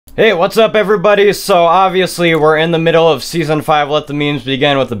Hey, what's up everybody? So obviously we're in the middle of Season 5, Let the Memes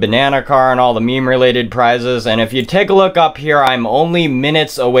Begin, with the banana car and all the meme related prizes, and if you take a look up here, I'm only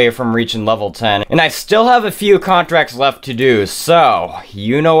minutes away from reaching level 10, and I still have a few contracts left to do, so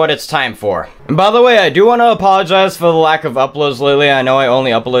you know what it's time for. And by the way, I do want to apologize for the lack of uploads lately. I know I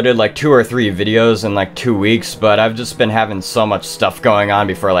only uploaded like 2 or 3 videos in like 2 weeks, but I've just been having so much stuff going on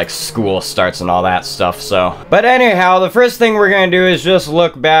before like school starts and all that stuff, so. But anyhow, the first thing we're gonna do is just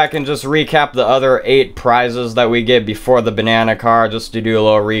look back and just recap the other 8 prizes that we get before the banana car, just to do a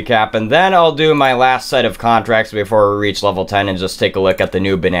little recap, and then I'll do my last set of contracts before we reach level 10 and just take a look at the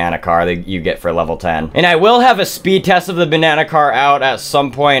new banana car that you get for level 10. And I will have a speed test of the banana car out at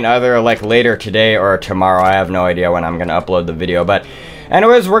some point, either like later today or tomorrow. I have no idea when I'm gonna upload the video, but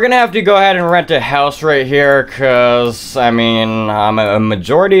anyways, we're gonna have to go ahead and rent a house right here, cause, I mean, a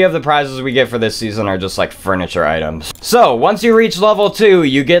majority of the prizes we get for this season are just like furniture items. So, once you reach level 2,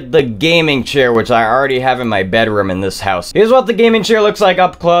 you get the gaming chair, which I already have in my bedroom in this house. Here's what the gaming chair looks like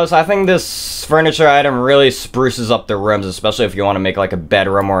up close. I think this furniture item really spruces up the rooms, especially if you want to make like a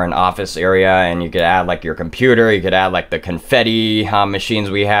bedroom or an office area, and you could add like your computer, you could add like the confetti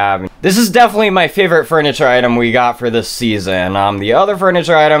machines we have. This is definitely my favorite furniture item we got for this season. The other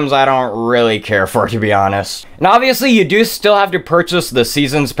furniture items I don't really care for, to be honest. And obviously you do still have to purchase the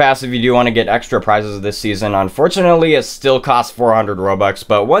season's pass if you do want to get extra prizes this season. Unfortunately, it still costs 400 Robux,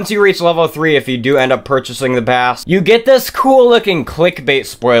 but once you reach level 3, if you do end up purchasing the pass, you get this cool looking clickbait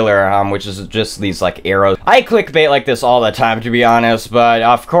spoiler, which is just these like arrows. I clickbait like this all the time, to be honest, but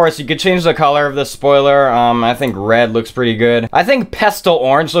of course you could change the color of the spoiler. I think red looks pretty good. I think pestle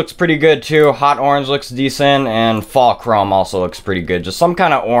orange looks pretty good too. Hot orange looks decent, and fall chrome also looks pretty good. Just some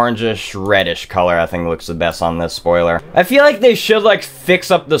kind of orangish, reddish color I think looks the best on this spoiler. I feel like they should like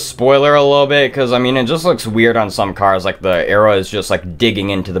fix up the spoiler a little bit, because I mean it just looks weird on some cars. Like the arrow is just like digging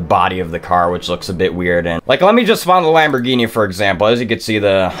into the body of the car, which looks a bit weird. And like, let me just spawn the Lamborghini for example. As you can see,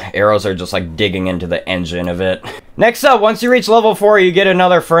 the arrows are just like digging into the engine of it. Next up, once you reach level 4, you get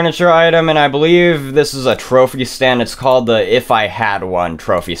another furniture item, and I believe this is a trophy stand. It's called the If I Had One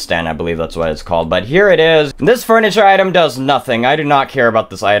trophy stand. I believe that's what it's called, but here it is. This furniture item does nothing. I do not care about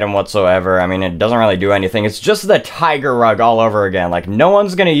this item whatsoever. I mean, it doesn't really do anything. It's just the tiger rug all over again. Like, no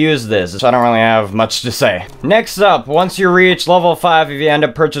one's gonna use this, so I don't really have much to say. Next up, once you reach level 5, if you end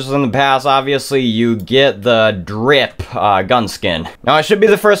up purchasing the pass, obviously you get the drip gun skin. Now, it should be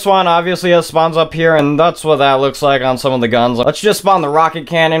the first one. Obviously it spawns up here, and that's what that looks like on some of the guns. Let's just spawn the rocket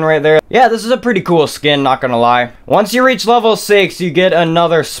cannon right there. Yeah, this is a pretty cool skin, not gonna lie. Once you reach level 6, you get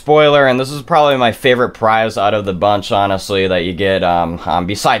another spoiler, and this is probably my favorite prize out of the bunch, honestly, that you get,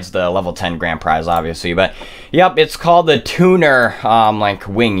 besides the level 10 grand prize, obviously. But, yep, it's called the tuner, like,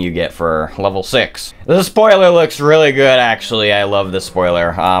 wing you get for level 6. The spoiler looks really good, actually. I love this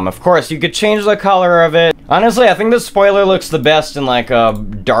spoiler. Of course, you could change the color of it. Honestly, I think this spoiler looks the best in, like, a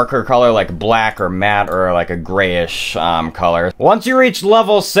darker color, like black or matte, or, like, a grayish, color. Once you reach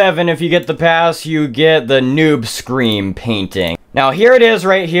level 7, if you get the pass, you get the Noob Scream painting. Now, here it is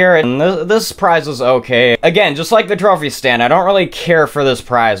right here, and this prize is okay. Again, just like the trophy stand, I don't really care for this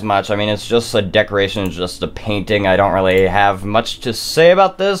prize much. I mean, it's just a decoration, it's just a painting. I don't really have much to say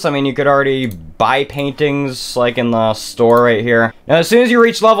about this. I mean, you could already buy paintings, like in the store right here. Now, as soon as you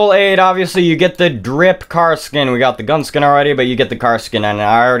reach level 8, obviously, you get the drip car skin. We got the gun skin already, but you get the car skin, and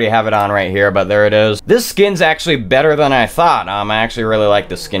I already have it on right here, but there it is. This skin's actually better than I thought. I actually really like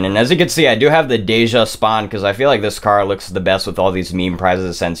this skin, and as you can see, I do have the Deja spawn, because I feel like this car looks the best with all these meme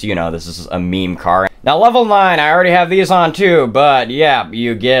prizes, since, you know, this is a meme car. Now, level 9, I already have these on too, but yeah,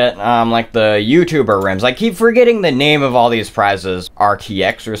 you get, like the YouTuber rims. I keep forgetting the name of all these prizes.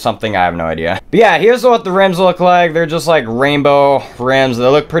 RTX or something, I have no idea. But yeah, here's what the rims look like. They're just like rainbow rims. They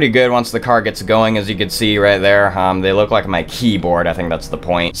look pretty good once the car gets going, as you can see right there. They look like my keyboard, I think that's the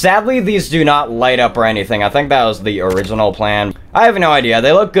point. Sadly, these do not light up or anything. I think that was the original plan. I have no idea.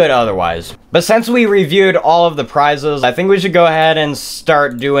 They look good otherwise. But since we reviewed all of the prizes, I think we should go ahead and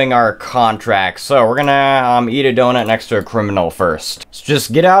start doing our contracts. So we're gonna eat a donut next to a criminal first. Let's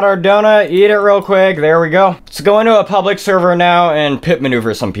just get out our donut, eat it real quick. There we go. Let's go into a public server now and pit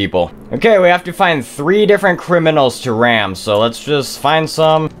maneuver some people. Okay, we have to find 3 different criminals to ram. So let's just find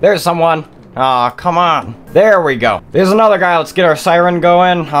some. There's someone. Aw, come on. There we go. There's another guy. Let's get our siren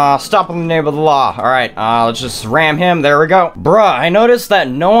going. Stop in the name of the law. Alright, let's just ram him. There we go. Bruh, I noticed that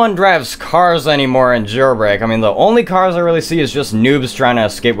no one drives cars anymore in Jailbreak. I mean, the only cars I really see is just noobs trying to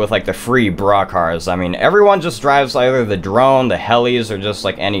escape with, like, the free bra cars. I mean, everyone just drives either the drone, the helis, or just,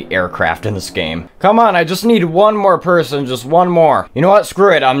 like, any aircraft in this game. Come on, I just need one more person. Just one more. You know what?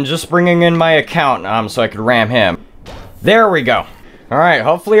 Screw it. I'm just bringing in my account, so I could ram him. There we go. Alright,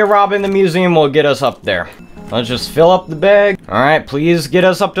 hopefully a rob in the museum will get us up there. Let's just fill up the bag. Alright, please get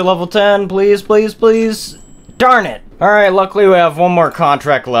us up to level 10. Please, please, please. Darn it. Alright, luckily we have one more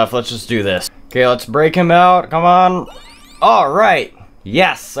contract left. Let's just do this. Okay, let's break him out. Come on. Alright.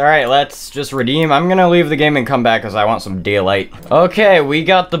 Yes. Alright, let's just redeem. I'm gonna leave the game and come back because I want some daylight. Okay, we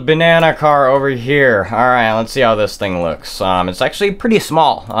got the banana car over here. Alright, let's see how this thing looks. It's actually pretty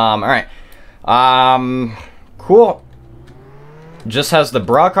small. Alright. Cool. Just has the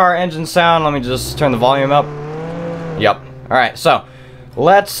bra car engine sound. Let me just turn the volume up. Yep. Alright, so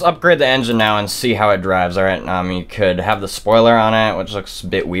let's upgrade the engine now and see how it drives. Alright, you could have the spoiler on it, which looks a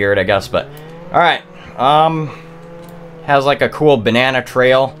bit weird, I guess, but alright. Has like a cool banana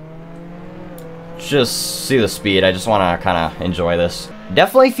trail. Just see the speed. I just want to kind of enjoy this.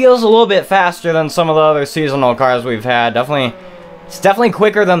 Definitely feels a little bit faster than some of the other seasonal cars we've had. It's definitely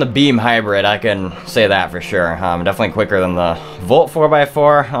quicker than the Beam Hybrid, I can say that for sure. Definitely quicker than the Volt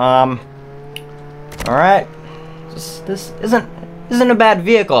 4x4. Alright. This isn't a bad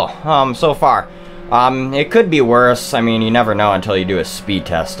vehicle, so far. It could be worse. I mean, you never know until you do a speed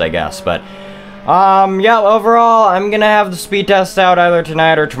test, I guess, but yeah, overall, I'm gonna have the speed test out either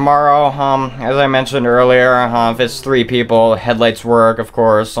tonight or tomorrow. As I mentioned earlier, if it's 3 people, headlights work, of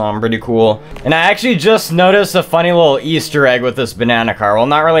course, pretty cool. And I actually just noticed a funny little Easter egg with this banana car. Well,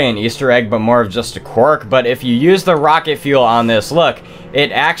 not really an Easter egg, but more of just a quirk, but if you use the rocket fuel on this, look,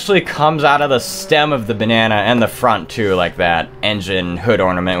 it actually comes out of the stem of the banana and the front too, like that engine hood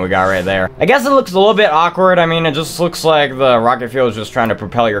ornament we got right there. I guess it looks a little bit awkward. I mean, it just looks like the rocket fuel is just trying to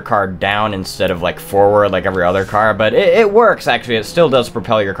propel your car down instead of like forward like every other car, but it works actually. It still does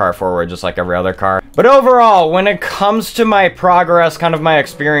propel your car forward just like every other car. But overall, when it comes to my progress, kind of my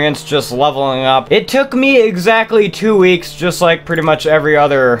experience just leveling up, it took me exactly 2 weeks, just like pretty much every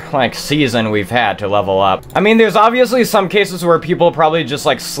other like season we've had to level up. I mean, there's obviously some cases where people probably just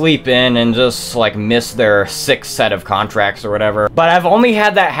like sleep in and just like miss their 6th set of contracts or whatever, but I've only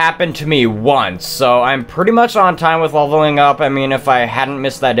had that happen to me once, so I'm pretty much on time with leveling up. I mean, if I hadn't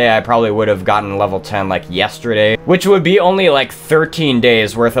missed that day, I probably would have gotten level 10 like yesterday, which would be only like 13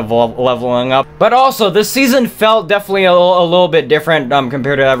 days worth of leveling up. But also, this season felt definitely a little bit different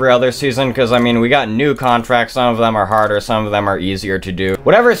compared to every other season, because I mean, we got new contracts. Some of them are harder, some of them are easier to do.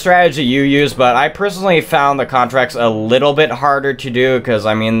 Whatever strategy you use, but I personally found the contracts a little bit harder to do, because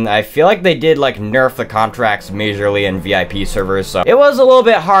I mean, I feel like they did like nerf the contracts majorly in VIP servers, so it was a little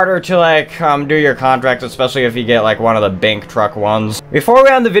bit harder to like do your contracts, especially if you get like one of the bank truck ones. Before we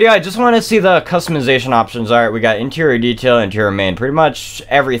end the video, I just want to see the customization options. Alright, we got interior detail, interior main, pretty much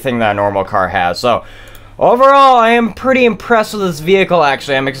everything that a normal car has. So overall, I am pretty impressed with this vehicle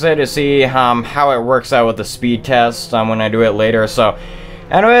actually. I'm excited to see how it works out with the speed test when I do it later. So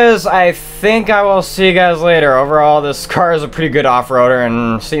anyways, I think I will see you guys later. Overall, this car is a pretty good off-roader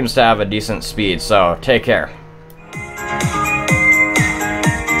and seems to have a decent speed, so take care.